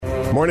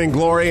Morning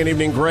glory and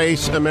evening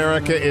grace,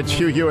 America. It's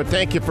Hugh Hewitt.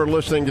 Thank you for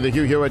listening to the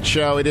Hugh Hewitt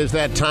Show. It is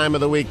that time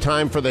of the week,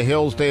 time for the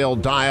Hillsdale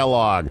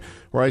Dialogue,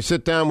 where I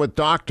sit down with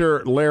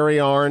Dr. Larry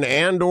Arnn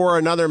and or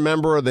another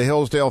member of the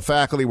Hillsdale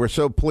faculty. We're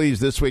so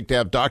pleased this week to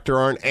have Dr.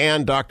 Arnn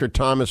and Dr.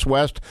 Thomas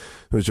West,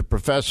 who's a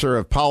professor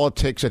of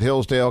politics at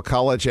Hillsdale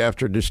College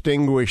after a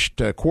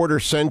distinguished quarter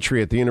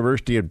century at the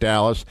University of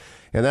Dallas.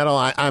 And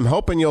I'm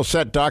hoping you'll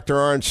set Dr.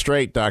 Arnn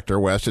straight, Dr.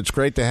 West. It's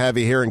great to have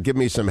you here and give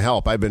me some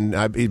help.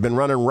 He's been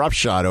running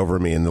roughshod over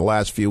me in the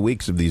last few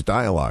weeks of these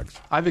dialogues.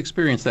 I've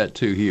experienced that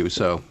too, Hugh,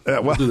 so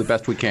we'll do the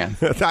best we can.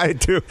 I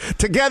do.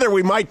 Together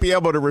we might be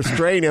able to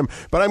restrain him.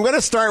 But I'm going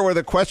to start with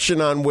a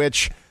question on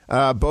which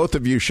both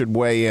of you should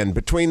weigh in.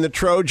 Between the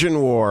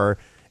Trojan War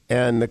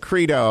and the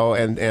Credo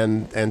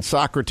and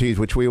Socrates,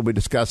 which we will be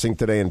discussing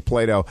today, in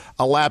Plato,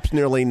 elapsed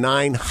nearly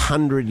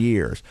 900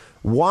 years.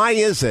 Why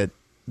is it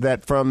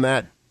that from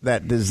that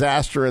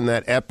disaster in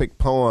that epic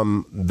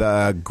poem,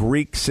 the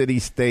Greek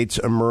city-states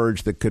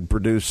emerged that could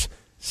produce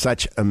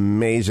such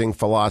amazing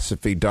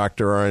philosophy?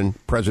 Dr. Arnn,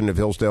 president of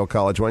Hillsdale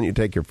College, why don't you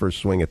take your first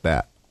swing at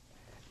that?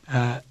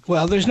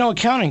 Well, there's no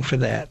accounting for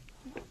that.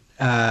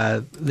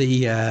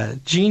 The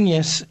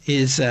genius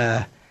is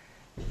a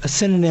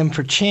synonym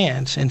for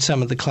chance in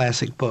some of the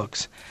classic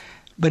books.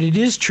 But it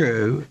is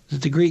true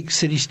that the Greek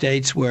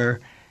city-states were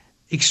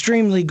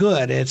extremely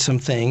good at some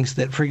things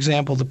that, for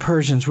example, the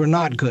Persians were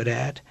not good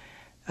at.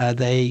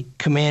 They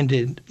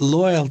commanded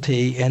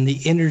loyalty and the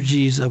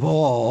energies of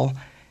all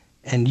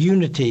and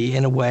unity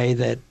in a way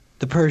that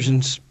the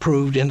Persians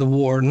proved in the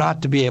war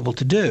not to be able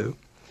to do.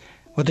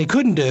 What they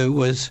couldn't do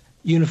was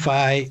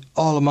unify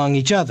all among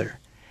each other,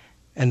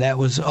 and that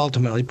was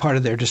ultimately part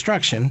of their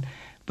destruction.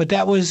 But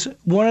that was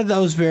one of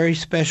those very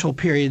special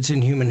periods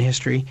in human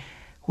history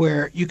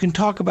where you can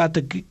talk about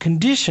the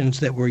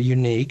conditions that were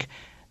unique,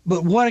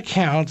 but what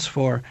accounts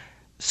for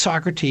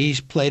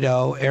Socrates,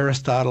 Plato,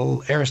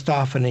 Aristotle,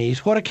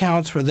 Aristophanes, what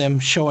accounts for them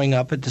showing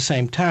up at the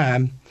same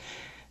time?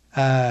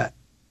 I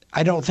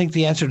don't think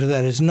the answer to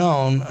that is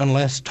known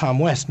unless Tom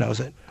West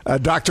knows it.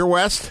 Dr.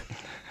 West?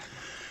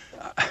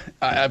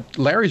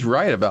 Larry's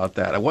right about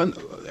that.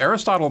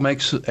 Aristotle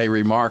makes a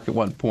remark at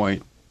one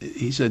point.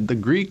 He said the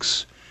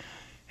Greeks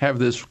have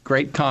this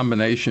great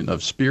combination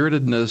of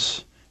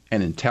spiritedness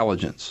and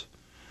intelligence,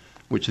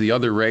 which the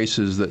other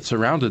races that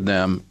surrounded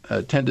them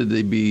tended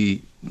to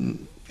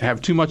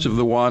have too much of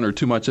the one or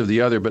too much of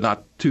the other, but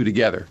not two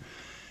together.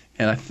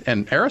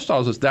 And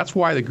Aristotle says that's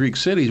why the Greek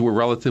cities were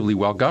relatively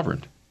well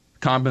governed,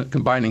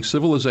 combining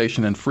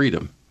civilization and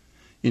freedom,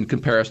 in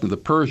comparison to the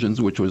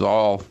Persians, which was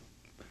all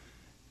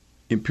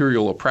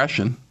imperial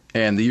oppression,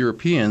 and the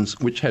Europeans,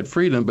 which had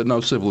freedom but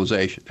no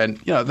civilization. And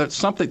that's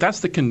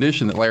the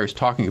condition that Larry's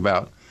talking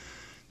about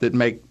that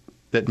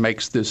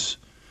makes this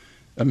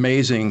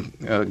amazing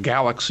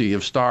galaxy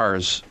of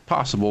stars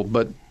possible,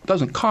 but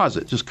doesn't cause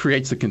it, just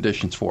creates the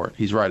conditions for it.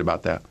 He's right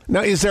about that.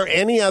 Now, is there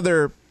any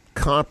other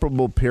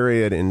comparable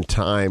period in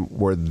time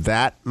where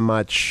that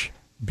much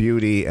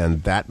beauty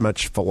and that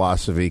much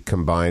philosophy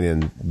combine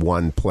in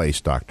one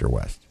place, Dr.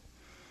 West?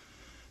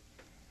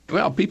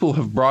 Well, people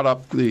have brought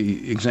up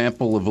the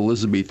example of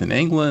Elizabethan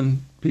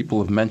England.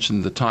 People have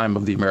mentioned the time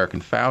of the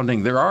American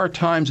founding. There are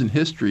times in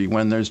history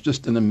when there's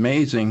just an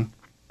amazing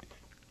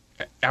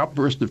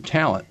outburst of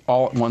talent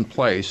all at one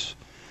place,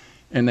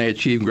 and they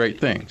achieve great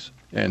things.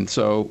 And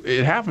so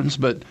it happens,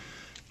 but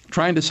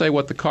trying to say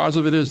what the cause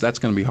of it is, that's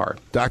going to be hard.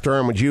 Dr.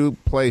 Arnn, would you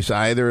place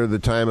either the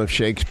time of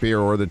Shakespeare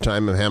or the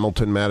time of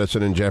Hamilton,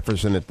 Madison, and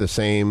Jefferson at the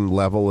same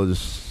level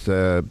as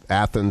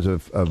Athens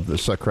of the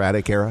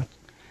Socratic era?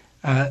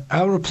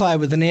 I'll reply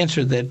with an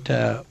answer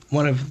that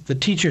one of the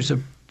teachers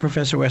of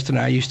Professor West and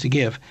I used to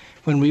give.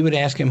 When we would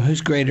ask him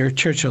who's greater,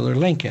 Churchill or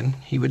Lincoln,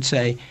 he would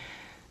say,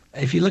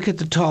 if you look at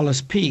the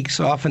tallest peaks,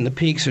 often the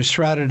peaks are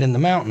shrouded in the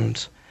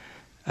mountains.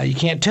 You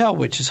can't tell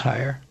which is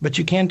higher, but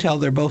you can tell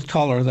they're both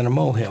taller than a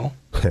molehill.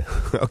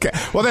 Okay.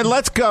 Well, then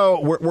let's go.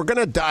 We're going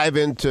to dive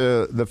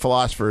into the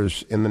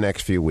philosophers in the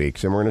next few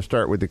weeks, and we're going to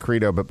start with the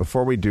Credo. But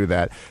before we do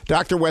that,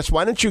 Dr. West,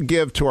 why don't you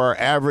give to our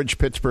average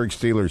Pittsburgh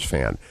Steelers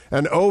fan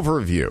an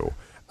overview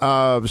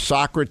of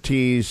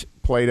Socrates,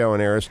 Plato,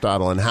 and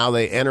Aristotle and how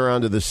they enter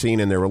onto the scene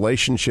and their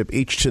relationship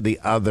each to the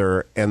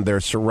other and their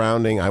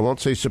surrounding, I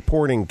won't say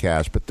supporting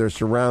cast, but their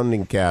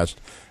surrounding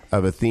cast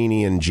of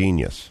Athenian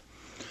genius.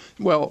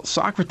 Well,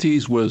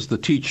 Socrates was the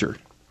teacher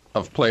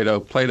of Plato.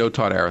 Plato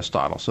taught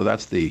Aristotle, so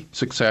that's the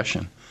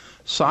succession.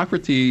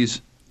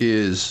 Socrates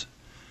is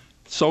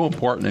so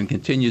important and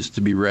continues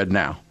to be read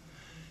now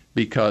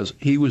because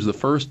he was the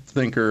first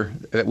thinker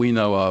that we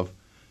know of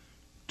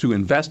to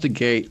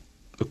investigate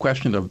the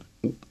question of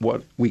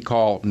what we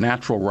call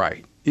natural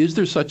right. Is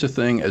there such a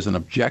thing as an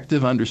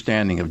objective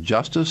understanding of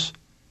justice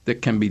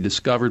that can be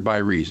discovered by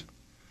reason?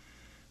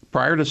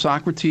 Prior to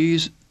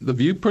Socrates, the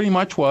view pretty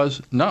much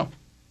was no.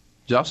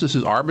 Justice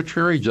is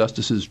arbitrary.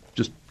 Justice is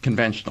just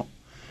conventional.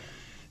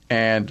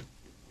 And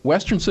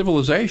Western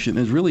civilization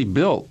is really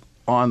built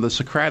on the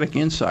Socratic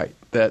insight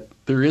that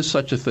there is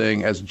such a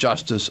thing as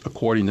justice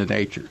according to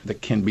nature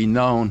that can be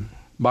known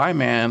by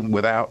man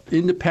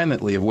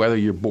independently of whether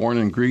you're born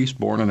in Greece,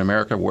 born in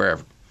America,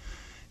 wherever.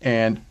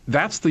 And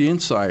that's the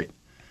insight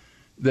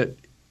that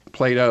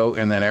Plato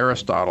and then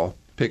Aristotle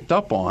picked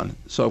up on.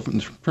 So in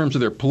terms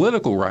of their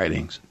political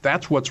writings,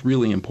 that's what's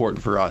really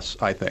important for us,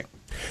 I think.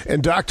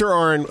 And Dr.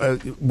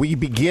 Arnn, we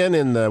begin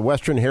in the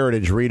Western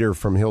Heritage Reader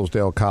from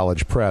Hillsdale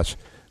College Press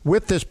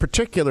with this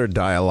particular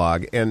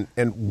dialogue, and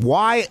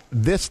why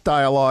this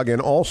dialogue, and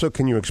also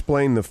can you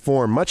explain the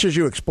form, much as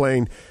you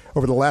explained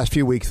over the last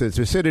few weeks that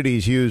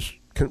Thucydides used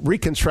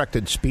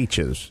reconstructed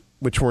speeches,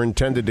 which were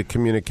intended to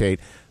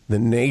communicate the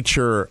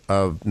nature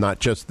of not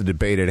just the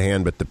debate at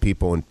hand, but the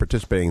people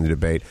participating in the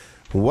debate.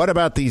 What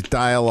about these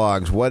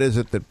dialogues? What is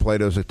it that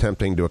Plato's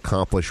attempting to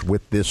accomplish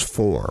with this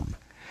form?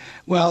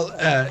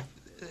 Well,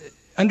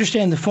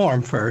 understand the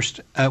form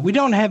first. We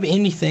don't have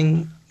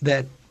anything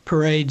that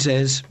parades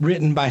as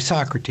written by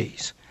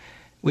Socrates.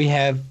 We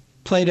have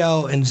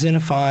Plato and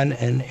Xenophon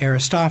and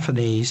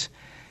Aristophanes,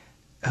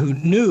 who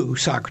knew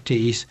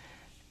Socrates,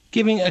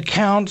 giving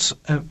accounts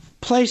of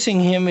placing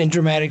him in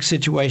dramatic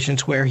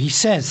situations where he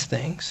says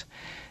things.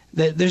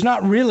 There's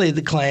not really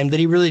the claim that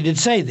he really did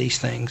say these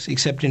things,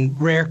 except in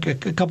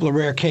a couple of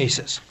rare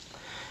cases.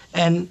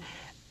 And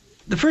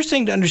the first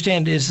thing to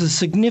understand is the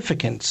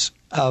significance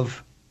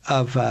of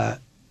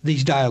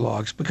these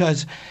dialogues,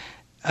 because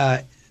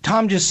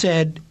Tom just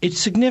said it's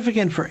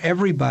significant for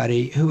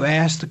everybody who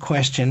asks the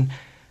question,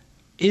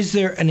 is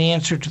there an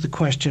answer to the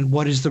question,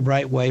 what is the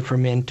right way for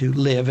men to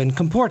live and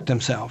comport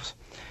themselves?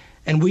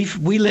 And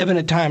we live in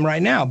a time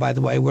right now, by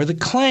the way, where the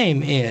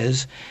claim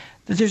is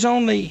that there's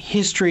only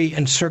history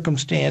and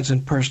circumstance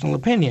and personal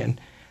opinion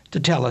to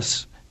tell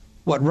us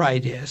what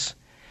right is.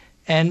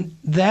 And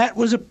that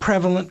was a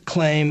prevalent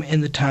claim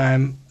in the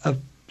time of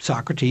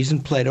Socrates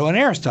and Plato and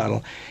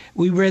Aristotle.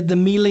 We read the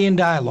Melian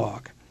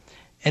Dialogue.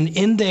 And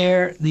in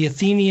there, the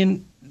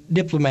Athenian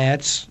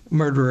diplomats,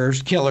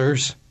 murderers,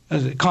 killers,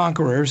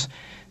 conquerors,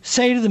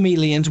 say to the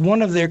Melians,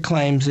 one of their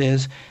claims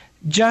is,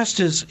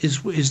 justice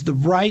is the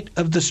right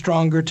of the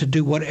stronger to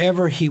do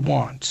whatever he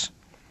wants.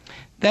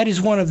 That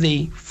is one of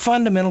the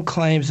fundamental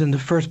claims in the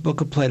first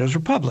book of Plato's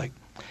Republic.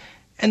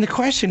 And the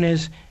question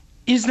is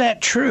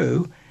that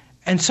true?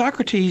 And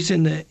Socrates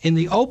in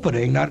the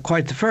opening, not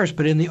quite the first,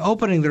 but in the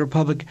opening of the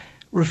Republic,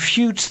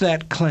 refutes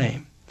that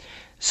claim.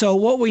 So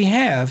what we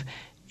have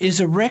is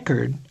a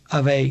record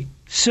of a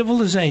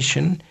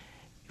civilization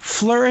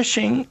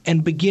flourishing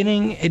and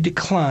beginning a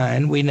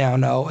decline, we now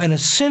know, and a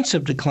sense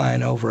of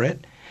decline over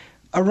it,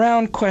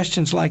 around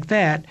questions like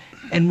that,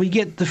 and we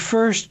get the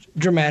first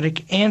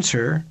dramatic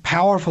answer,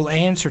 powerful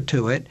answer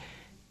to it,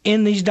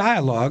 in these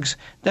dialogues.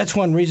 That's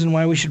one reason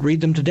why we should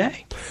read them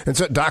today. And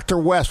so, Dr.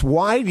 West,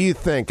 why do you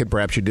think, and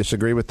perhaps you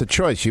disagree with the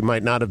choice, you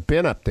might not have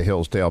been up to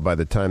Hillsdale by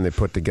the time they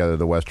put together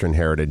the Western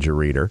Heritage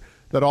Reader,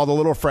 that all the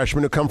little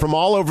freshmen who come from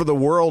all over the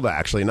world,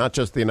 actually, not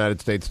just the United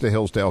States, to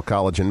Hillsdale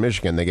College in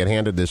Michigan, they get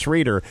handed this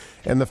reader,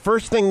 and the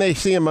first thing they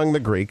see among the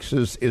Greeks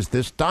is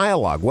this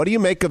dialogue. What do you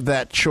make of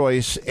that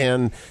choice,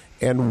 and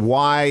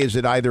why is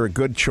it either a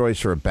good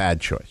choice or a bad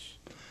choice?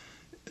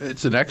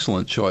 It's an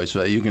excellent choice.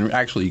 You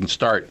can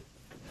start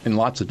in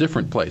lots of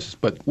different places.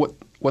 But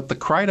what the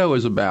Crito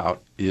is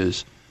about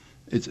is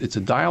it's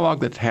a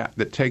dialogue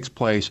that takes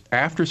place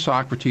after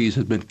Socrates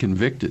has been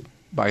convicted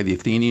by the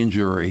Athenian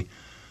jury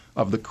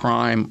of the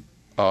crime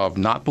of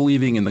not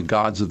believing in the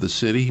gods of the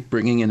city,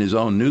 bringing in his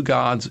own new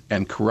gods,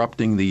 and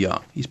corrupting the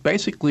young. He's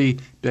basically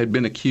had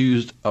been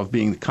accused of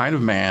being the kind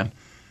of man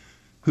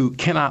who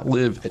cannot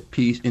live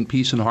in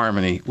peace and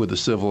harmony with a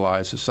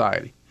civilized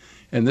society.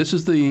 And this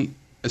is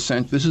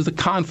the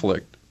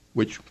conflict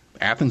which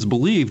Athens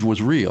believed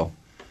was real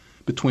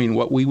between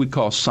what we would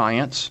call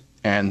science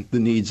and the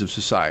needs of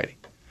society.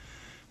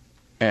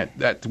 And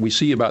that we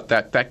see about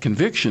that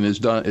conviction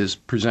is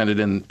presented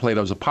in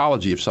Plato's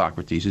Apology of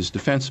Socrates, his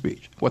defense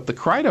speech. What the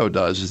Crito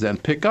does is then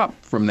pick up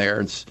from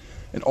there. It's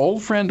an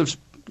old friend of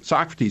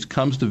Socrates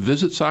comes to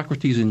visit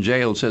Socrates in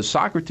jail and says,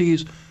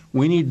 Socrates,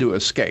 we need to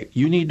escape.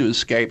 You need to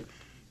escape.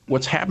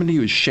 What's happened to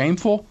you is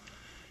shameful.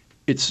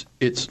 It's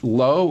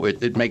low.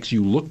 It makes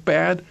you look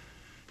bad.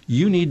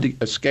 You need to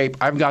escape.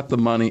 I've got the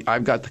money.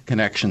 I've got the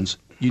connections.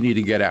 You need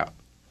to get out.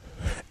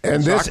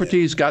 And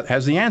Socrates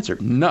has the answer.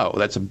 No,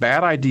 that's a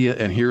bad idea,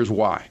 and here's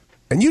why.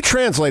 And you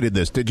translated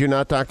this, did you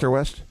not, Dr.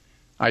 West?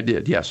 I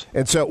did, yes.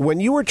 And so when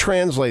you were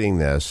translating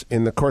this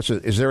in the course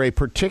of, is there a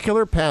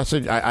particular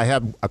passage, I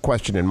have a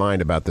question in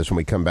mind about this when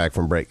we come back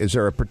from break, is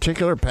there a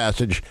particular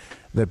passage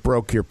that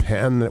broke your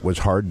pen that was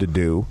hard to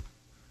do?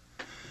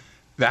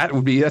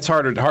 That's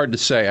hard to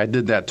say. I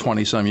did that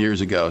 20-some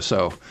years ago,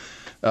 so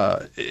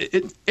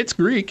it's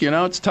Greek,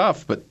 it's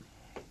tough, but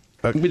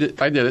I did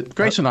it.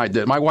 Grace and I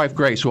did. My wife,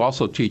 Grace, who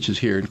also teaches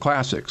here in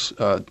classics,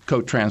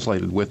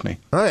 co-translated with me.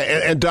 All right.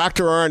 And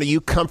Dr. Arnn, are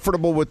you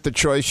comfortable with the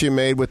choice you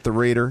made with the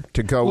reader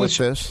to go with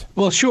this?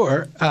 Well,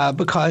 sure,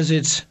 because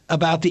it's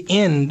about the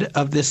end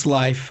of this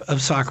life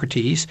of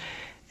Socrates,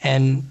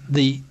 and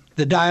the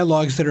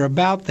dialogues that are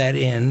about that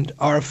end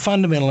are of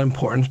fundamental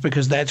importance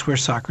because that's where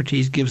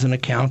Socrates gives an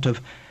account of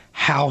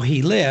how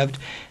he lived.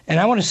 And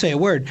I want to say a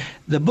word.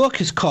 The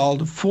book is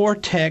called Four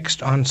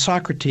Texts on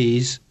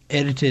Socrates,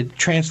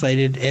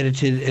 translated,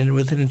 edited, and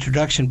with an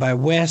introduction by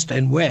West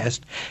and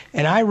West.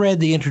 And I read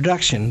the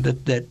introduction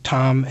that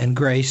Tom and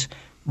Grace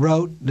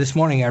wrote this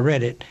morning. I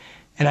read it.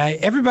 And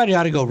everybody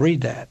ought to go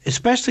read that,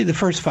 especially the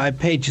first 5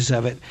 pages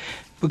of it,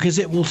 because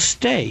it will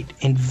state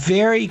in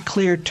very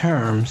clear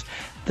terms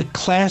the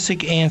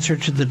classic answer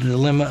to the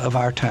dilemma of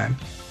our time.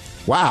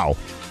 Wow.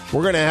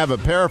 We're going to have a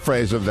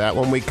paraphrase of that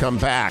when we come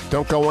back.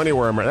 Don't go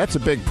anywhere. That's a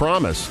big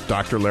promise,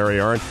 Dr. Larry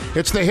Arnn.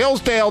 It's the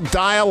Hillsdale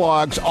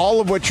Dialogues,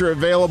 all of which are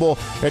available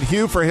at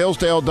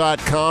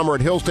hughforhillsdale.com or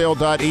at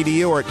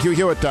hillsdale.edu or at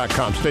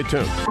hughhewitt.com. Stay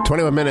tuned.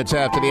 21 minutes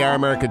after the hour,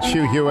 America's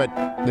Hugh Hewitt.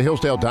 The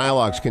Hillsdale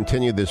Dialogues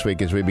continue this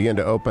week as we begin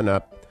to open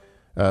up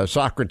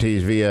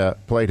Socrates via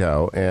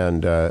Plato,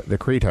 and the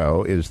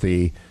Crito is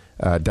the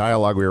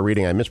dialogue we were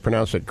reading. I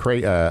mispronounced it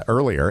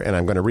earlier, and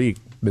I'm going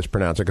to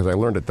mispronounce it because I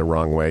learned it the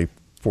wrong way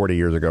 40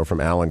 years ago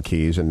from Alan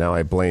Keyes, and now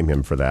I blame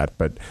him for that.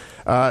 But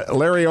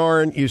Larry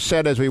Arnn, you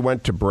said as we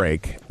went to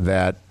break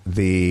that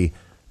the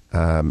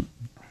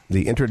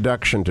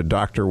introduction to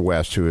Dr.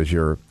 West, who is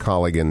your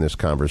colleague in this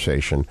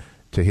conversation,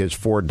 to his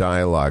 4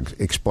 dialogues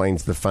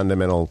explains the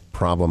fundamental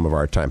problem of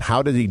our time.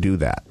 How did he do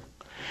that?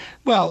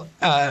 Well,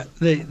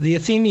 the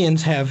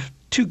Athenians have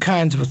 2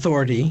 kinds of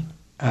authority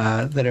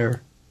that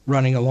are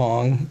running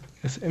along.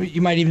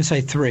 You might even say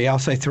 3. I'll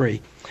say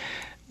 3.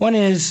 One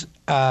is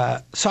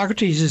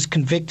Socrates is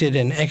convicted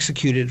and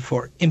executed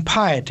for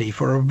impiety,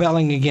 for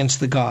rebelling against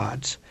the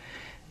gods.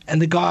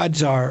 And the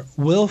gods are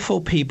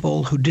willful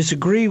people who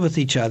disagree with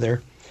each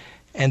other,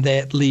 and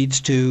that leads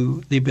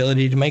to the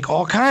ability to make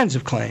all kinds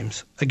of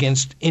claims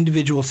against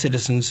individual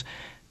citizens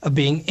of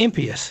being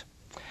impious.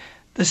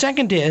 The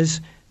second is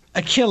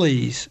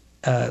Achilles,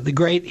 the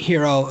great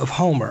hero of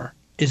Homer,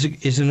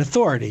 is an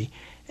authority.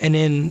 And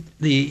in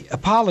the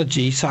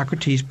Apology,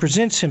 Socrates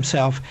presents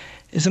himself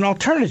as an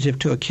alternative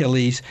to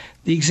Achilles.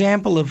 The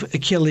example of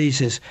Achilles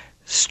is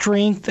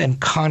strength and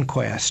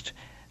conquest,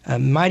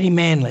 mighty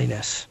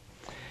manliness.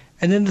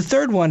 And then the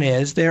third one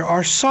is there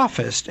are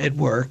sophists at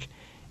work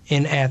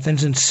in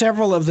Athens, and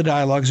several of the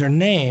dialogues are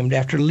named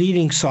after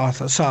leading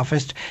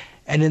sophists.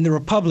 And in the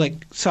Republic,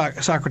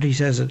 Socrates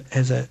has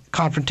a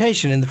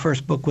confrontation in the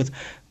first book with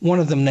one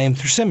of them named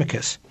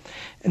Thrasymachus.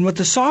 And what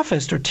the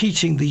sophists are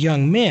teaching the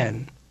young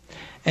men,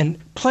 and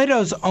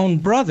Plato's own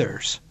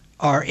brothers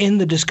are in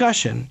the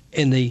discussion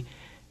in the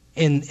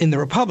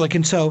Republic,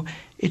 and so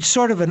it's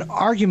sort of an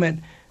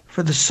argument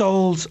for the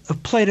souls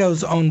of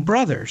Plato's own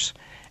brothers.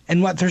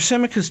 And what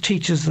Thrasymachus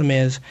teaches them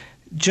is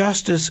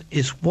justice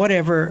is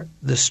whatever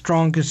the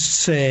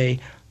strongest say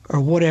or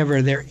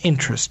whatever their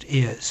interest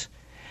is.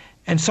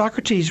 And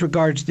Socrates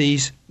regards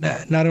these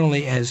not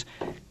only as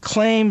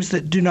claims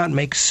that do not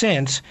make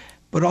sense,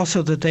 but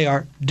also that they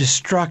are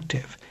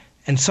destructive.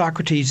 And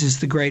Socrates is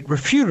the great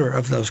refuter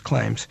of those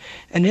claims.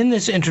 And in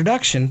this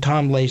introduction,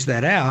 Tom lays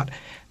that out.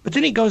 But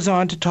then he goes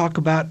on to talk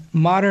about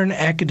modern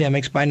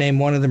academics, by name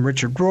one of them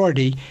Richard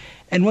Rorty,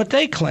 and what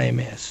they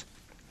claim is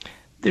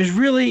there's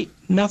really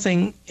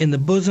nothing in the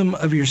bosom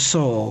of your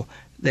soul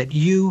that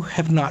you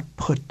have not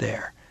put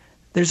there.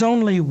 There's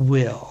only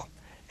will.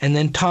 And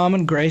then Tom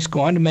and Grace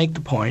go on to make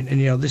the point,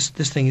 and this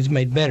thing is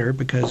made better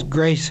because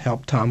Grace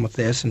helped Tom with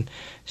this, and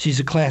she's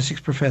a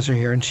classics professor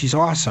here, and she's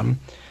awesome.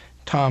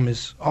 Tom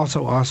is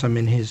also awesome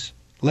in his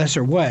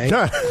lesser way.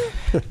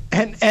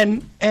 and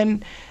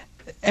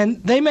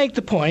they make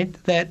the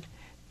point that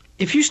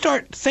if you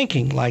start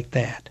thinking like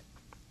that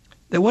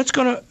what's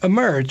going to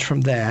emerge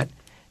from that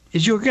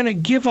is you're going to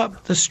give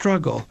up the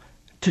struggle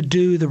to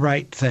do the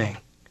right thing.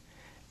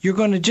 You're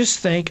going to just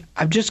think,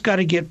 I've just got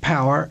to get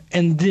power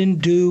and then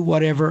do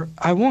whatever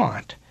I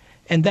want.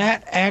 And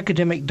that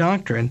academic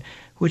doctrine,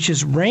 which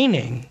is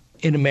reigning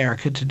in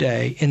America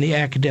today, in the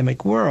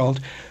academic world,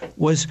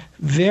 was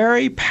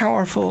very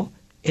powerful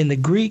in the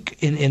Greek,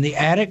 in the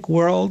Attic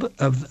world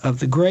of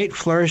the great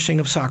flourishing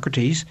of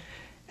Socrates,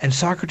 and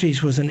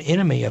Socrates was an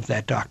enemy of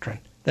that doctrine.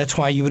 That's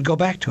why you would go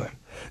back to him.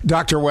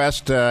 Dr.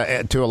 West,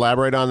 to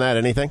elaborate on that,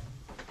 anything?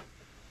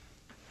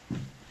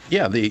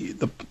 Yeah,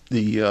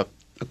 the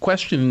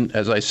question,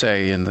 as I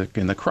say in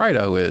the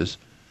Crito, is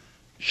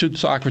should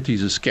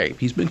Socrates escape?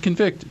 He's been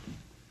convicted.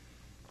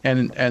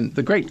 And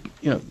the great,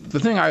 the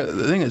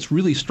thing that's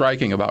really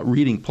striking about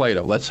reading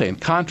Plato, let's say in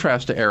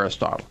contrast to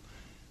Aristotle,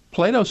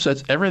 Plato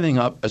sets everything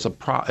up as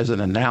an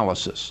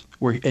analysis,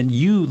 and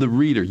you, the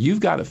reader, you've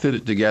got to fit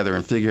it together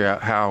and figure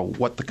out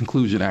what the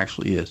conclusion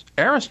actually is.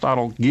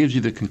 Aristotle gives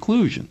you the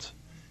conclusions,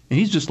 and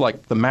he's just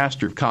like the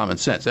master of common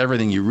sense.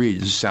 Everything you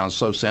read just sounds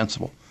so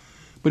sensible,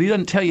 but he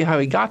doesn't tell you how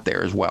he got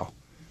there as well.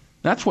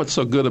 That's what's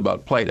so good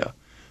about Plato.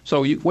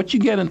 So what you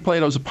get in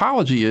Plato's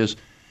Apology is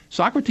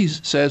Socrates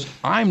says,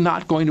 I'm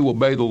not going to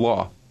obey the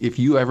law if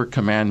you ever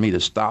command me to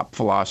stop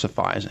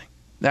philosophizing.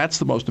 That's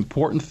the most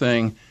important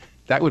thing.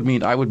 That would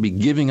mean I would be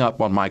giving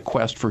up on my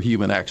quest for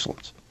human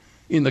excellence.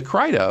 In the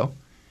Crito,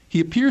 he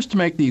appears to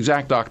make the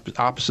exact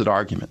opposite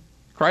argument.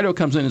 Crito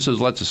comes in and says,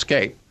 let's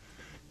escape.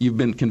 You've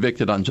been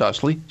convicted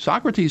unjustly.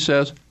 Socrates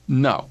says,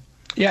 no,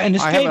 Yeah, and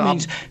escape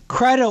means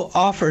Crito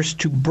offers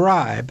to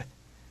bribe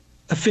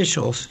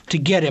officials to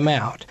get him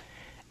out.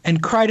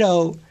 And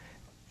Crito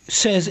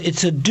says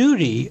it's a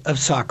duty of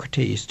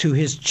Socrates to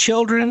his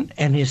children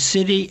and his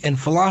city and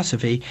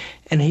philosophy,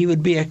 and he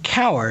would be a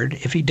coward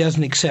if he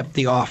doesn't accept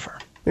the offer.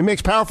 It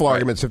makes powerful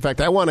arguments. In fact,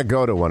 I want to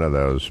go to one of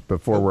those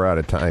before we're out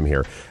of time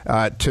here.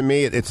 To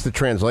me, it's the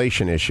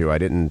translation issue. I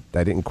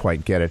didn't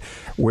quite get it.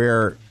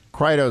 Where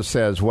Crito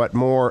says, what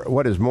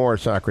is more,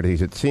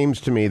 Socrates? It seems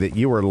to me that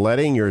you are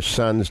letting your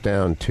sons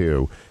down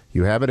too.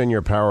 You have it in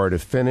your power to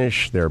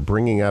finish their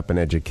bringing up and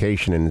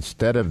education, and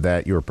instead of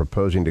that, you are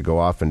proposing to go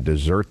off and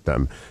desert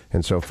them.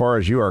 And so far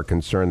as you are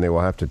concerned, they will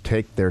have to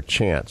take their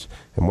chance.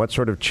 And what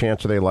sort of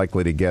chance are they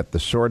likely to get? The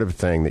sort of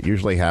thing that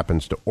usually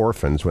happens to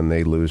orphans when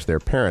they lose their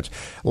parents.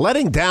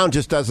 Letting down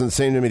just doesn't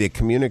seem to me to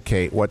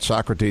communicate what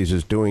Socrates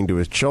is doing to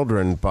his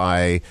children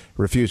by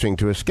refusing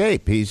to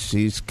escape.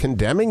 He's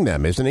condemning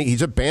them, isn't he?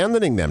 He's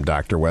abandoning them,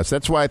 Dr. West.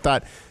 That's why I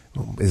thought,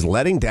 is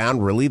letting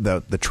down really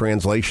the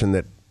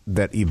translation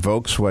that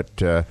evokes what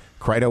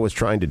Crito was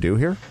trying to do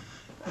here?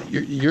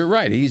 You're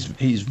right. He's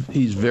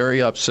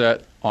very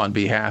upset on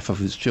behalf of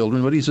his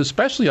children, but he's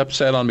especially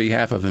upset on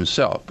behalf of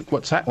himself.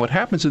 What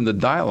happens in the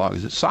dialogue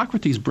is that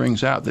Socrates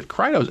brings out that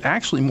Crito is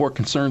actually more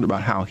concerned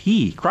about how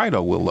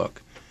Crito, will look.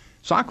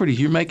 Socrates,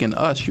 you're making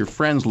us, your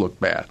friends, look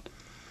bad.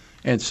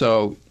 And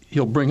so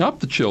he'll bring up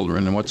the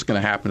children and what's going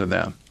to happen to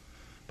them.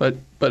 But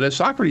as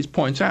Socrates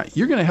points out,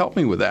 you're going to help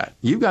me with that.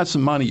 You've got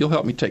some money. You'll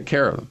help me take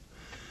care of them.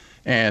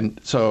 And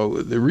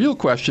so the real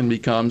question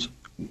becomes,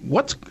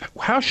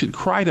 how should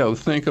Crito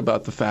think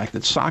about the fact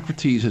that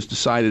Socrates has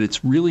decided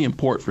it's really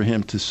important for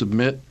him to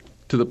submit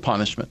to the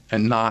punishment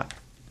and not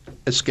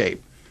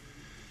escape?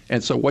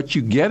 And so what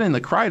you get in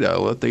the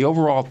Crito, the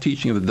overall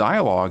teaching of the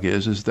dialogue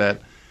is that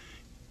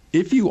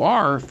if you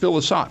are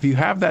if you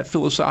have that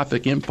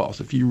philosophic impulse,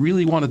 if you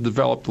really want to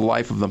develop the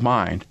life of the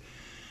mind,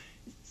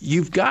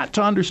 you've got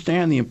to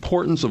understand the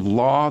importance of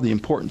law, the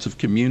importance of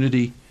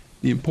community,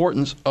 the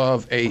importance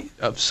of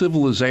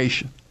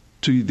civilization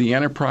to the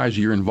enterprise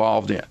you're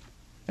involved in.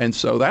 And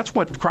so that's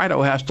what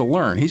Crito has to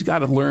learn. He's got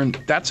to learn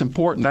that's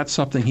important. That's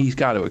something he's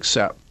got to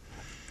accept.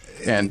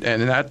 And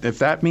if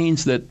that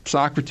means that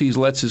Socrates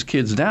lets his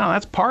kids down,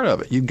 that's part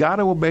of it. You've got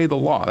to obey the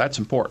law. That's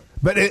important.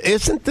 But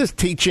isn't this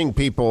teaching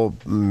people,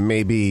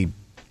 maybe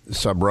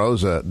sub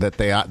rosa,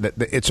 that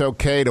it's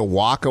okay to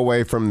walk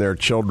away from their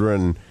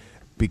children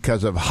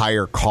because of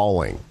higher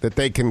calling, that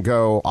they can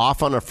go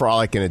off on a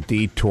frolic and a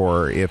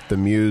detour if the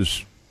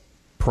muse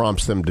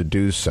prompts them to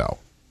do so?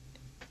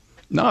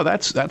 No,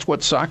 that's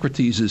what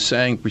Socrates is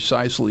saying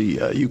precisely.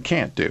 You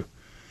can't do.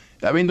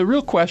 I mean, the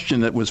real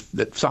question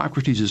that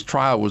Socrates'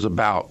 trial was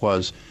about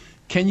was,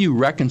 can you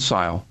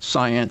reconcile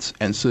science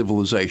and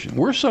civilization?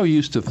 We're so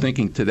used to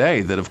thinking today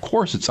that, of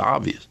course, it's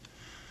obvious.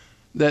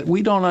 That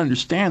we don't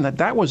understand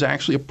that was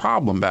actually a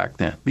problem back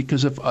then.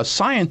 Because if a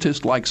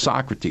scientist like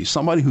Socrates,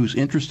 somebody who's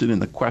interested in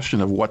the question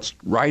of what's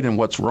right and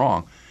what's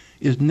wrong,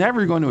 is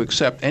never going to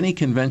accept any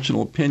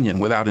conventional opinion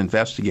without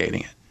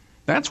investigating it.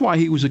 That's why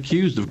he was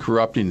accused of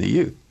corrupting the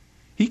youth.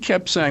 He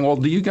kept saying, well,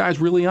 do you guys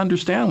really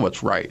understand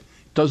what's right?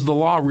 Does the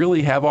law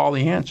really have all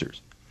the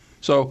answers?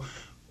 So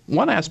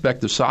one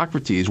aspect of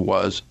Socrates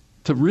was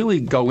to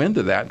really go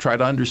into that, try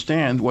to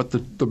understand what the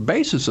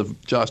basis of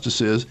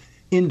justice is,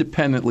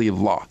 independently of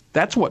law.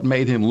 That's what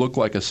made him look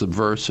like a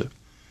subversive.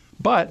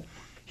 But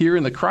here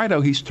in the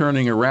Crito, he's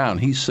turning around.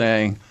 He's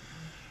saying,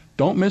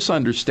 don't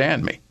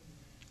misunderstand me.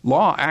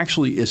 Law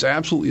actually is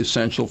absolutely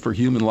essential for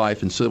human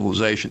life and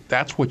civilization.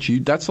 That's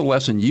the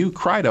lesson you,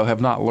 Crito, have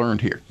not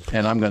learned here.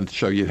 And I'm going to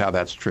show you how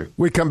that's true.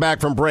 We come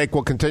back from break.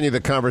 We'll continue the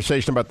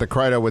conversation about the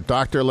Crito with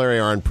Dr. Larry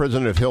Arnn,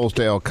 president of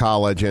Hillsdale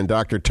College, and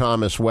Dr.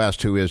 Thomas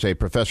West, who is a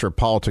professor of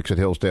politics at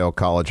Hillsdale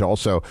College,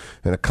 also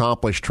an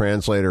accomplished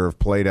translator of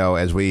Plato,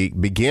 as we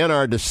begin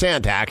our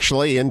descent,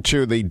 actually,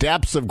 into the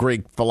depths of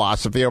Greek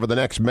philosophy over the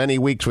next many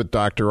weeks with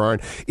Dr.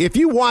 Arnn. If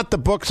you want the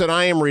books that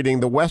I am reading,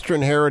 the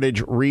Western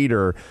Heritage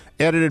Reader,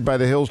 edited by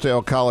the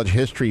Hillsdale College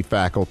History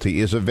faculty,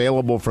 is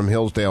available from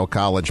Hillsdale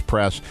College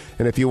Press.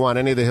 And if you want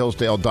any of the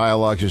Hillsdale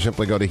dialogues, you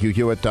simply go to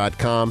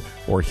HughHewitt.com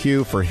or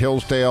Hugh for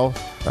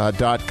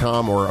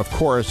Hillsdale.com or, of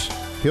course,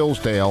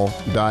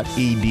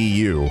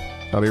 Hillsdale.edu.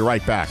 I'll be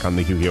right back on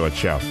The Hugh Hewitt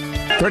Show.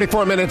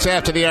 34 minutes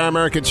after the hour,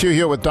 Americans, Hugh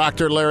Hewitt with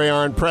Dr. Larry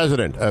Arnn,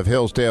 president of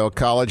Hillsdale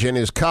College, and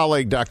his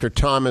colleague, Dr.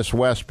 Thomas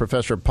West,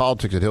 professor of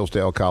politics at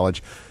Hillsdale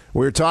College.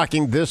 We're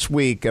talking this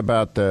week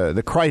about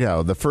the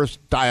Crito, the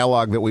first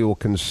dialogue that we will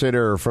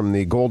consider from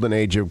the golden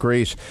age of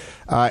Greece.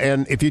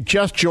 And if you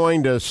just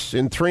joined us,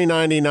 in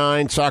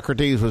 399,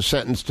 Socrates was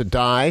sentenced to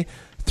die.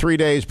 3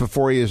 days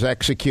before he is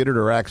executed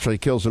or actually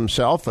kills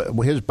himself,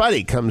 his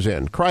buddy comes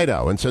in,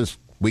 Crito, and says,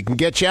 we can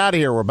get you out of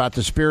here. We're about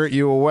to spirit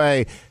you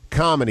away.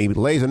 come, and he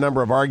lays a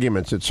number of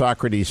arguments at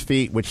Socrates'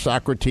 feet, which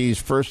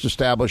Socrates first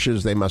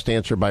establishes they must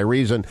answer by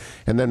reason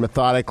and then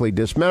methodically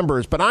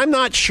dismembers. But I'm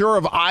not sure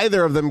of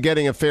either of them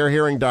getting a fair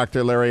hearing,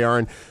 Dr. Larry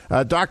Arnn.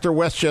 Dr.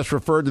 West just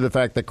referred to the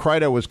fact that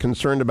Crito was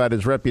concerned about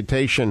his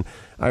reputation.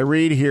 I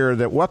read here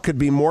that what could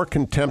be more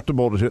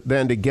contemptible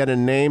than to get a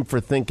name for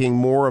thinking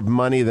more of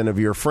money than of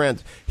your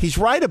friends. He's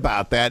right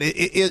about that.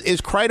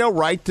 Is Crito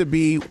right to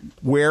be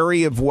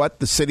wary of what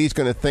the city's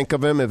going to think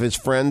of him if his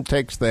friend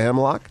takes the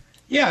hemlock?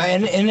 Yeah,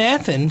 and in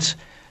Athens,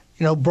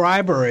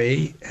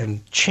 bribery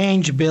and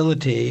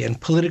changeability and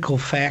political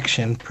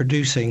faction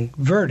producing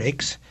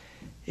verdicts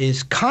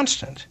is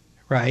constant,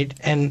 right?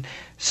 And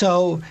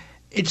so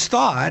it's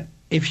thought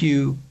if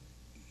you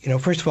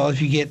first of all,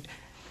 if you get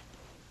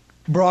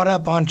brought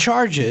up on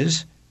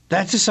charges,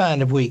 that's a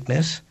sign of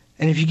weakness.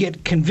 And if you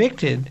get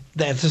convicted,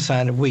 that's a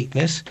sign of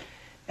weakness.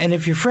 And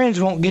if your friends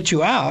won't get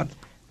you out,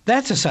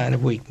 that's a sign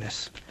of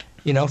weakness.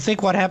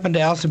 Think what happened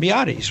to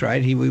Alcibiades,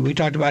 right? We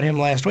talked about him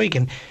last week,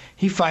 and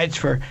he fights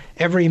for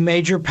every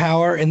major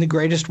power in the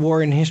greatest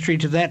war in history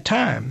to that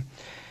time.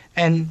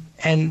 And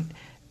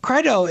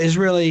Crito is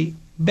really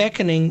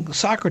beckoning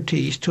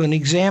Socrates to an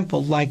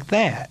example like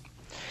that.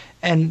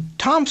 And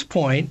Tom's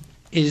point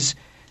is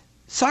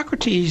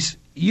Socrates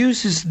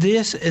uses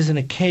this as an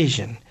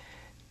occasion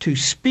to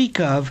speak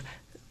of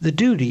the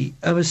duty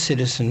of a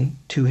citizen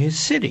to his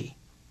city.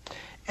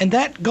 And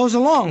that goes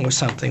along with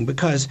something,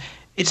 because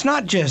it's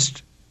not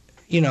just,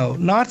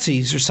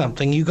 Nazis or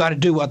something. You got to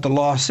do what the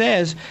law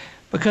says,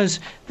 because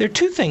there are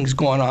two things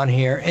going on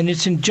here, and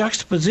it's in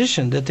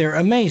juxtaposition that they're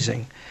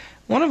amazing.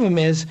 One of them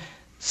is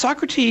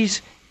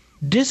Socrates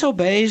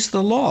disobeys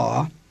the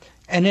law,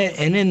 and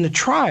in the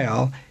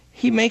trial,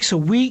 he makes a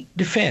weak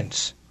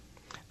defense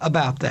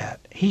about that.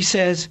 He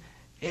says,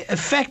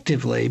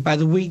 effectively, by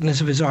the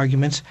weakness of his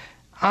arguments,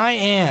 I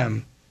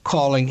am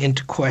calling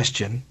into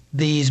question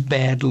these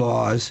bad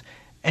laws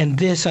and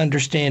this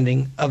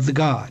understanding of the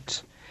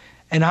gods.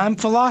 And I'm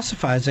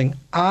philosophizing,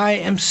 I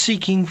am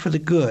seeking for the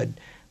good,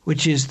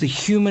 which is the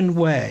human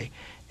way,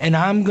 and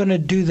I'm going to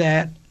do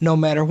that no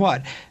matter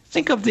what.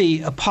 Think of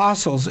the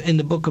apostles in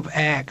the book of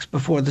Acts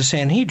before the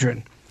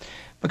Sanhedrin,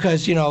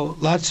 because,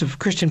 lots of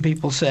Christian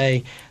people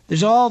say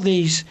there's all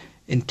these,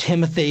 in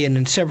Timothy and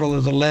in several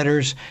of the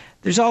letters,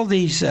 there's all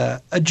these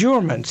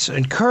adjurements,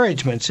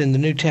 encouragements in the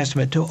New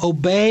Testament to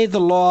obey the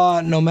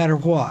law no matter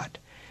what.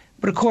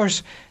 But of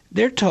course,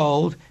 they're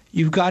told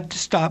you've got to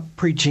stop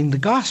preaching the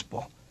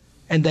gospel.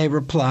 And they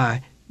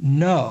reply,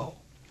 no.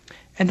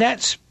 And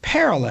that's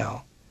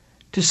parallel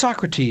to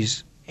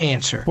Socrates'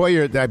 answer. Well,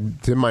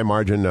 it's in my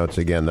margin notes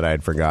again that I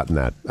had forgotten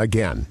that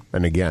again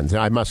and again.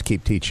 I must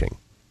keep teaching.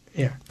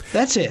 Yeah,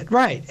 that's it,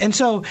 right. And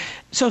so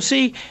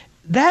see,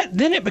 that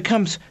then it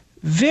becomes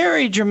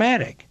very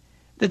dramatic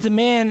that the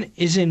man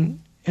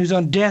who's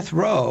on death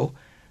row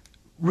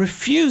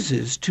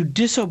refuses to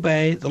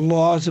disobey the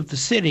laws of the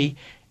city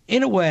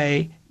in a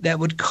way that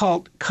would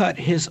cut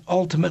his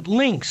ultimate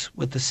links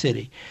with the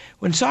city.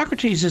 When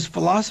Socrates is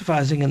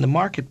philosophizing in the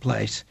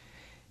marketplace,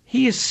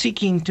 he is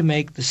seeking to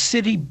make the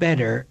city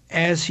better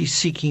as he's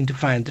seeking to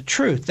find the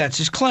truth. That's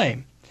his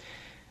claim.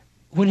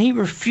 When he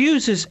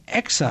refuses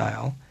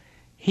exile,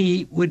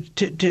 he would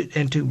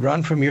to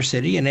run from your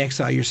city and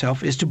exile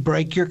yourself is to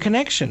break your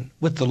connection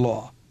with the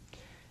law.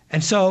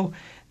 And so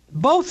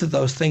both of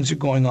those things are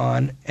going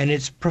on, and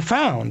it's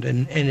profound,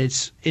 and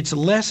it's a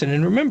lesson.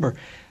 And remember,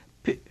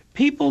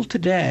 people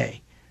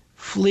today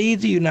flee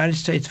the United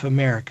States of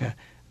America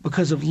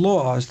because of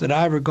laws that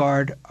I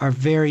regard are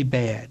very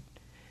bad.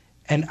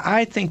 And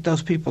I think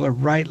those people are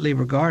rightly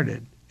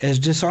regarded as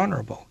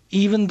dishonorable,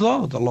 even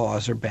though the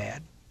laws are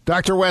bad.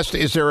 Dr. West,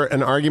 is there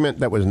an argument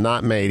that was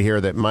not made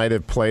here that might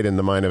have played in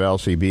the mind of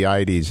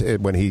Alcibiades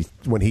when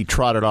he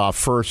trotted off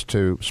first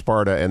to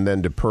Sparta and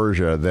then to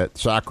Persia, that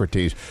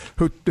Socrates,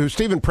 who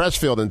Stephen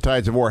Pressfield in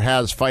Tides of War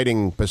has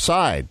fighting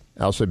beside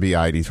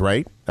Alcibiades,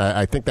 right?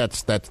 I think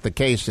that's the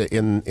case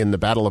in the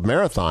Battle of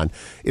Marathon.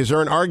 Is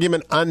there an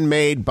argument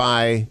unmade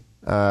by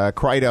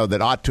Crito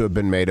that ought to have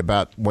been made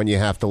about when you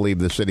have to leave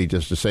the city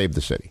just to save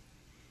the city?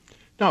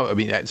 No, I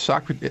mean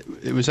Socrates.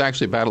 It was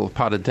actually a battle of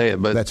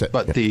Potidaea, but that's it.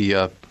 But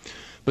yeah.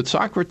 But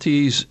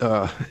Socrates.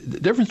 The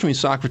difference between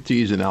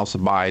Socrates and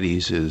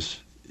Alcibiades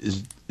is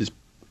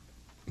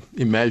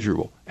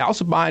immeasurable.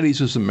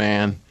 Alcibiades is a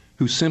man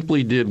who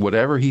simply did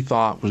whatever he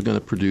thought was going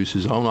to produce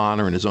his own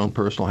honor and his own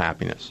personal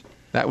happiness.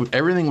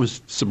 Everything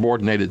was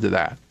subordinated to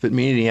that. If it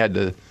meant he had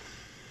to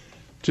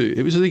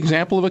it was the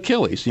example of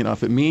Achilles.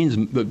 If it means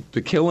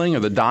the killing or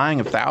the dying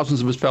of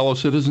thousands of his fellow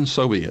citizens,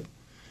 so be it.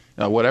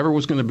 Whatever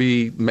was going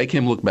to make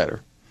him look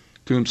better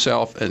to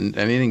himself, and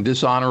anything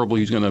dishonorable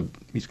he's going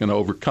to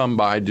overcome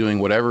by doing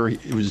whatever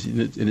it was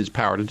in his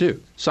power to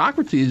do.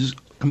 Socrates'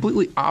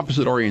 completely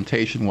opposite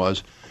orientation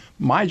was,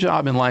 my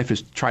job in life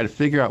is to try to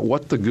figure out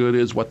what the good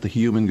is, what the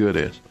human good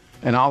is,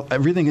 and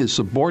everything is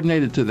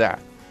subordinated to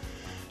that,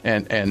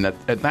 and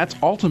that's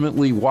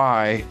ultimately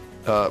why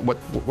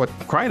what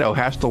Crito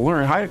has to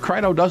learn.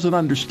 Crito doesn't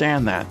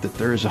understand that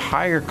there is a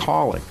higher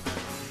calling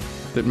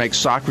that makes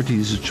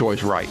Socrates'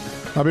 choice right.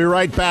 I'll be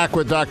right back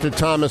with Dr.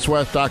 Thomas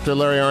West, Dr.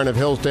 Larry Arnn of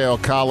Hillsdale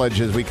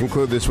College as we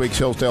conclude this week's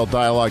Hillsdale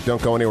Dialogue.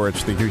 Don't go anywhere.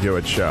 It's the Hugh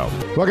Hewitt Show.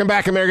 Welcome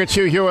back, America. It's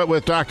Hugh Hewitt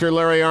with Dr.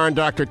 Larry Arnn,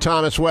 Dr.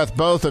 Thomas West,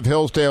 both of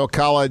Hillsdale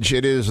College.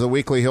 It is the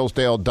weekly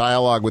Hillsdale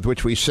Dialogue with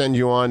which we send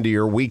you on to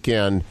your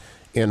weekend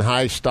in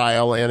high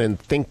style and in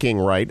thinking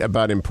right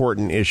about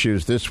important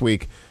issues. This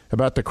week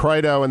about the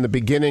Crito and the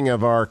beginning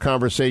of our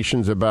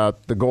conversations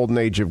about the golden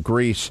age of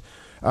Greece.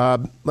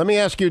 Let me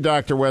ask you,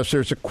 Dr. West,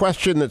 there's a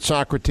question that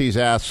Socrates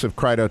asks of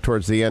Crito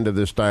towards the end of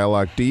this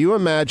dialogue. Do you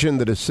imagine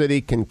that a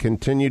city can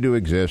continue to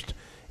exist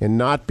and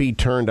not be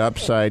turned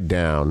upside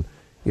down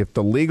if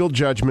the legal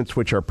judgments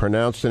which are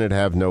pronounced in it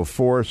have no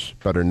force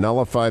but are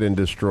nullified and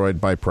destroyed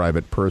by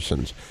private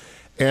persons?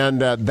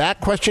 And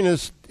that question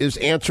is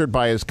answered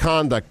by his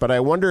conduct, but I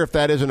wonder if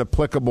that isn't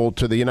applicable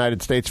to the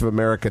United States of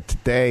America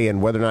today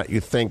and whether or not you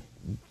think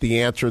the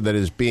answer that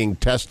is being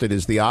tested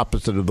is the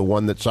opposite of the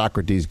one that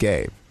Socrates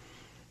gave.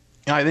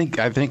 I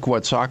think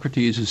what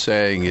Socrates is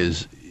saying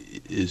is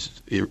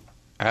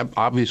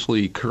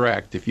obviously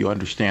correct if you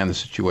understand the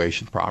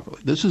situation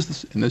properly. This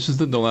is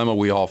the dilemma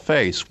we all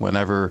face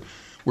whenever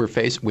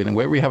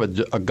we have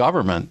a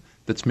government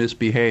that's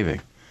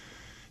misbehaving.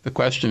 The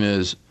question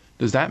is,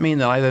 does that mean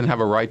that I then have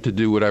a right to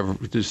do whatever,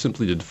 just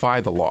simply to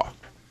defy the law?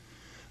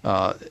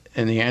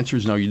 And the answer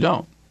is no, you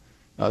don't.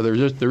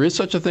 There is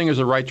such a thing as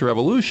a right to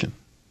revolution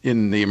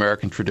in the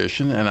American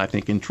tradition, and I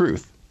think in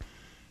truth.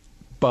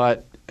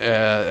 But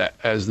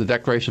as the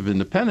Declaration of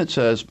Independence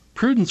says,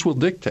 prudence will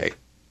dictate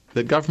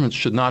that governments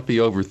should not be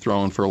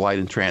overthrown for light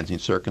and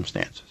transient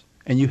circumstances.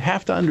 And you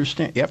have to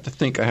understand, you have to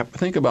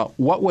think about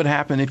what would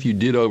happen if you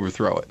did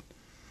overthrow it.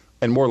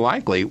 And more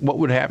likely, what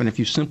would happen if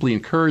you simply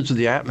encouraged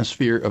the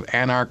atmosphere of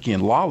anarchy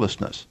and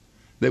lawlessness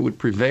that would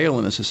prevail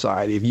in a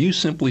society if you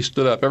simply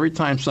stood up every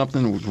time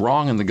something was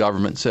wrong in the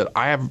government and said,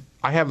 I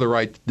have the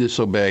right to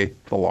disobey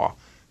the law.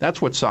 That's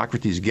what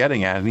Socrates is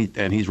getting at,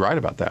 and he's right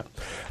about that.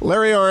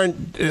 Larry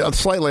Arnn,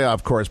 slightly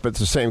off course, but it's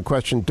the same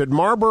question. Did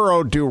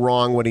Marlborough do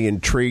wrong when he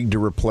intrigued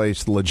to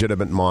replace the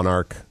legitimate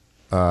monarch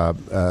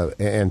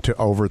and to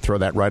overthrow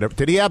that right?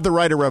 Did he have the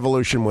right of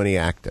revolution when he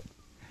acted?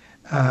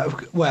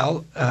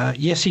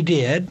 Yes, he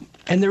did.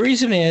 And the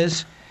reason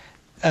is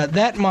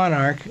that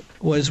monarch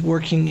was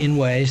working in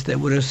ways that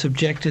would have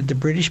subjected the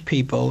British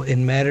people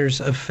in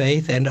matters of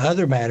faith and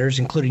other matters,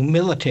 including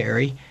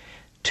military,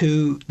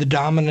 to the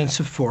dominance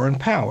of foreign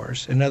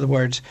powers. In other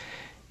words,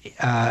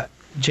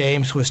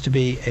 James was to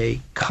be a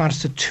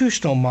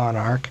constitutional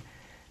monarch,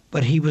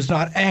 but he was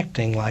not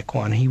acting like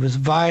one. He was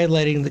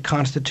violating the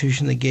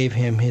Constitution that gave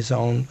him his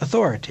own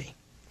authority.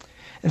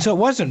 And so it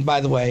wasn't, by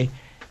the way,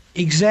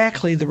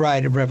 exactly the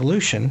right of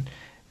revolution,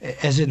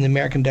 as in the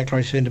American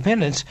Declaration of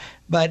Independence,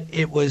 but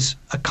it was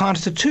a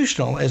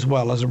constitutional as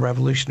well as a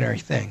revolutionary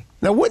thing.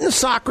 Now, wouldn't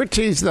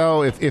Socrates,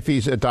 though, if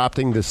he's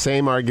adopting the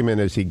same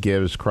argument as he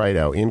gives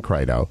in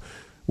Crito,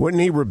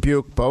 wouldn't he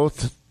rebuke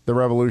both the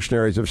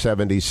revolutionaries of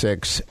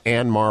 76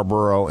 and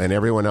Marlborough and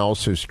everyone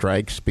else who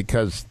strikes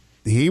because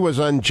he was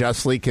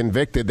unjustly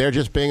convicted? They're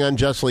just being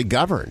unjustly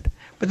governed.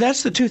 But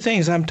that's the two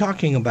things I'm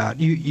talking about.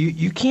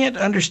 You can't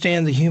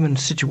understand the human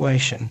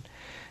situation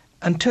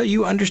until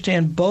you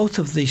understand both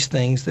of these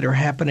things that are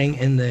happening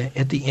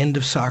at the end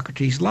of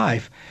Socrates'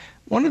 life.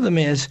 One of them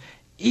is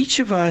each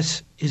of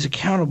us is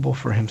accountable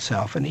for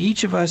himself, and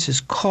each of us is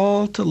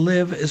called to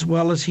live as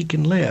well as he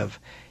can live.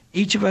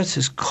 Each of us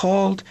is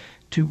called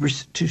to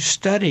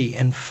study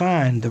and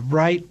find the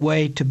right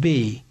way to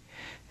be.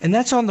 And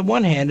that's on the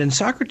one hand, and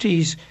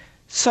Socrates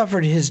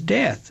suffered his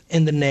death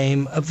in the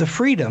name of the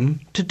freedom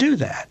to do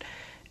that.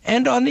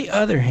 And on the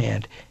other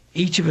hand,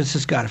 each of us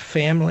has got a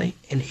family,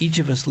 and each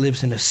of us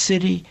lives in a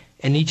city,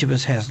 and each of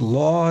us has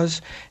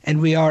laws, and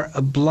we are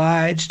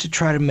obliged to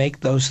try to make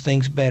those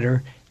things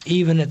better,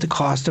 even at the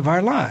cost of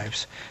our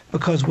lives,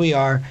 because we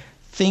are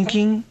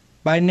thinking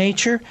by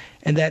nature,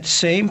 and that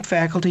same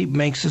faculty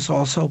makes us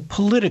also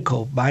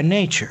political by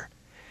nature.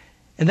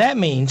 And that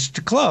means,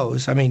 to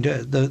close,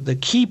 the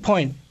key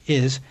point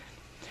is,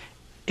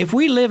 if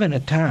we live in a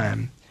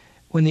time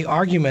when the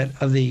argument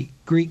of the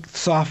Greek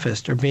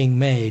sophists are being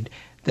made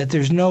that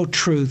there's no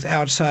truth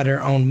outside our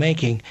own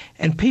making,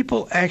 and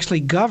people actually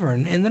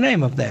govern in the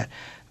name of that.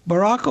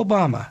 Barack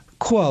Obama,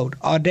 quote,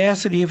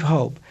 audacity of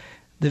hope.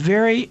 The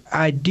very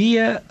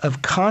idea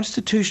of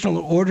constitutional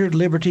ordered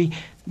liberty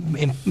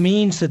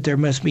means that there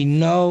must be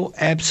no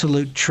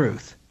absolute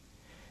truth.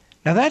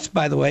 Now that's,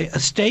 by the way, a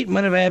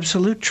statement of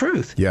absolute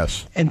truth.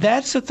 Yes. And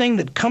that's the thing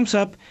that comes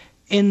up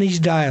in these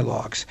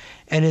dialogues.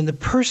 And in the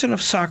person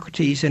of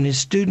Socrates and his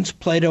students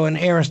Plato and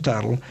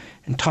Aristotle,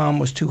 and Tom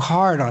was too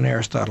hard on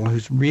Aristotle,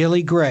 who's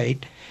really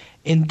great,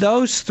 in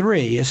those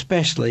three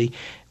especially,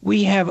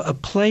 we have a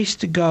place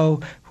to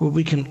go where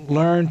we can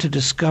learn to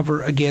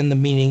discover again the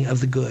meaning of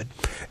the good.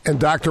 And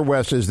Dr.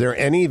 West, is there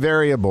any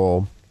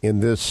variable in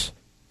this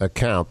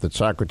account that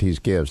Socrates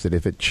gives that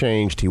if it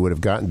changed, he would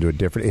have gotten to a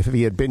different, if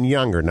he had been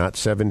younger, not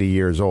 70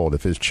 years old,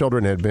 if his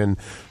children had been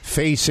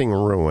facing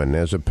ruin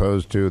as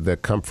opposed to the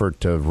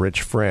comfort of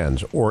rich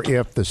friends, or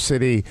if the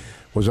city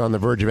was on the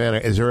verge of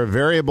anarchy, is there a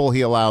variable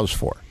he allows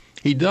for?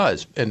 He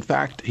does. In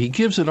fact, he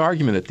gives an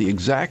argument at the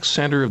exact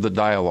center of the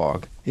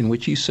dialogue in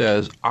which he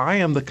says, I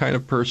am the kind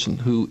of person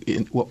who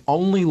will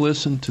only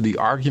listen to the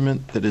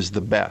argument that is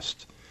the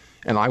best,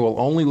 and I will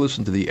only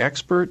listen to the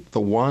expert, the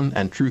one,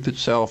 and truth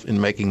itself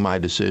in making my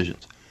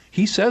decisions.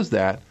 He says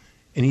that,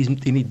 and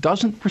he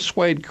doesn't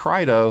persuade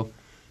Crito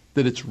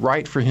that it's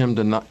right for him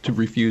to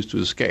refuse to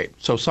escape.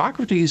 So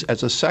Socrates,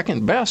 as a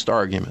second best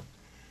argument,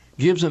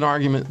 gives an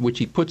argument which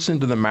he puts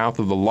into the mouth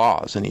of the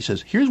laws, and he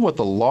says, here's what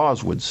the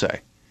laws would say.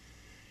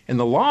 And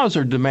the laws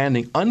are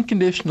demanding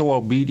unconditional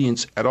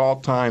obedience at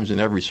all times in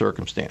every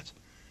circumstance.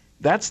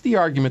 That's the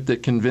argument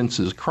that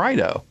convinces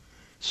Crito.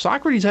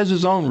 Socrates has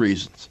his own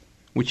reasons,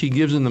 which he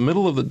gives in the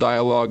middle of the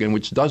dialogue and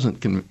which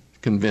doesn't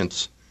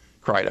convince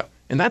Crito.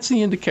 And that's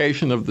the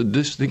indication of the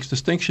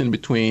distinction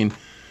between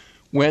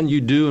when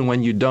you do and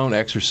when you don't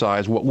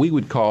exercise what we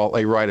would call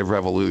a right of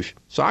revolution.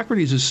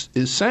 Socrates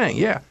is saying,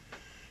 yeah,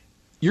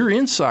 your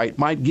insight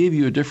might give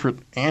you a different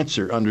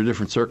answer under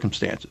different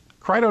circumstances.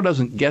 Crito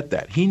doesn't get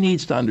that. He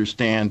needs to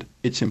understand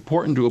it's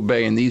important to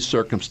obey in these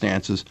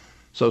circumstances.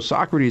 So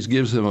Socrates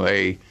gives him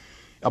a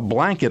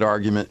blanket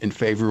argument in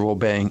favor of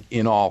obeying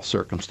in all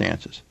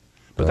circumstances.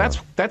 But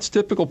that's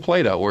typical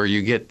Plato, where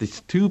you get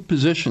these two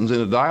positions in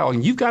a dialogue,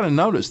 and you've got to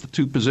notice the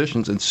two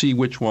positions and see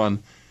which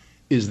one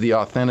is the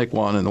authentic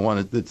one and the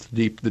one that's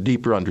the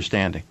deeper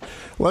understanding.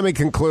 Let me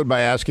conclude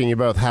by asking you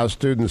both how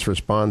students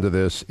respond to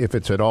this, if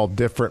it's at all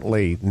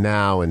differently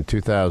now in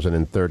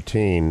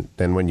 2013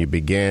 than when you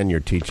began your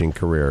teaching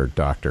career,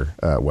 Dr.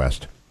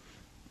 West.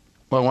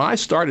 Well, when I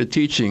started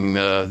teaching,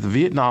 the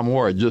Vietnam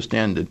War had just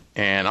ended,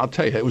 and I'll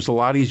tell you, it was a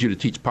lot easier to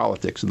teach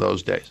politics in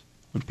those days.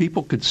 When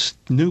people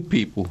knew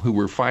people who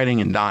were fighting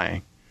and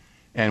dying,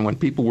 and when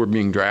people were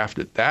being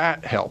drafted,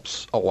 that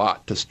helps a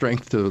lot to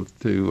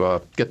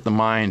get the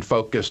mind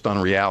focused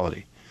on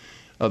reality.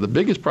 The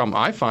biggest problem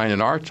I find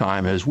in our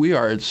time is we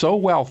are so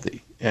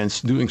wealthy and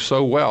doing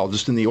so well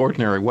just in the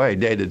ordinary way,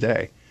 day to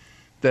day,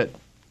 that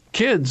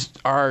kids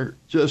are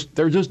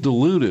they're just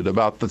deluded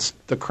about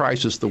the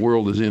crisis the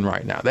world is in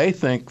right now. They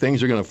think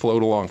things are going to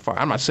float along fine.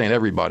 I'm not saying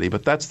everybody,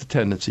 but that's the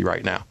tendency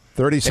right now.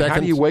 30 seconds. And how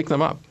do you wake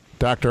them up?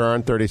 Dr.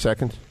 Arnn, 30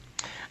 seconds.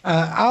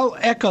 I'll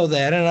echo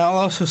that, and I'll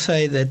also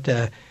say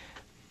that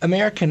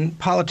American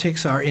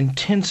politics are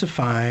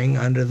intensifying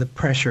under the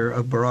pressure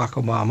of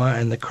Barack Obama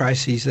and the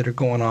crises that are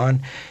going on,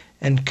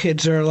 and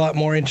kids are a lot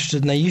more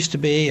interested than they used to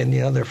be, and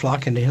they're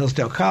flocking to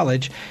Hillsdale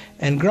College,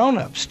 and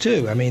grown-ups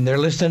too. I mean, they're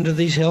listening to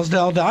these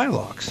Hillsdale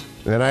dialogues.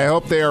 And I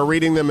hope they are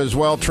reading them as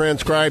well,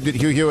 transcribed at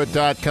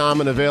HughHewitt.com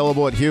and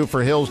available at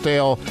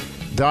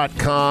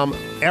HughForHillsdale.com.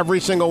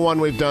 Every single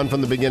one we've done from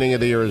the beginning of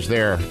the year is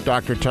there.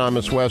 Dr.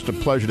 Thomas West, a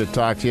pleasure to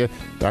talk to you.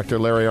 Dr.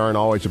 Larry Arnn,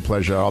 always a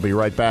pleasure. I'll be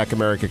right back.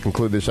 America,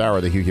 conclude this hour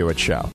of the Hugh Hewitt Show.